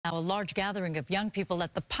A large gathering of young people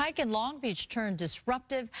at the Pike in Long Beach turned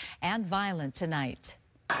disruptive and violent tonight.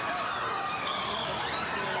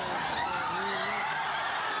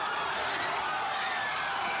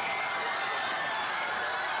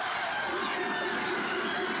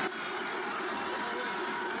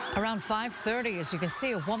 Around 5:30, as you can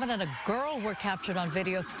see, a woman and a girl were captured on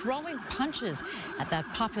video throwing punches at that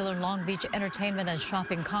popular Long Beach entertainment and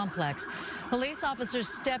shopping complex. Police officers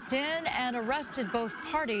stepped in and arrested both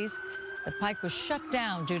parties. The Pike was shut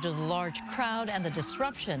down due to the large crowd and the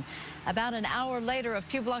disruption. About an hour later, a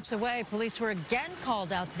few blocks away, police were again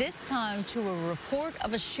called out, this time to a report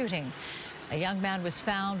of a shooting. A young man was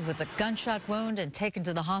found with a gunshot wound and taken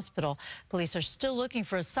to the hospital. Police are still looking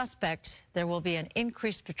for a suspect. There will be an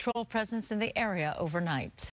increased patrol presence in the area overnight.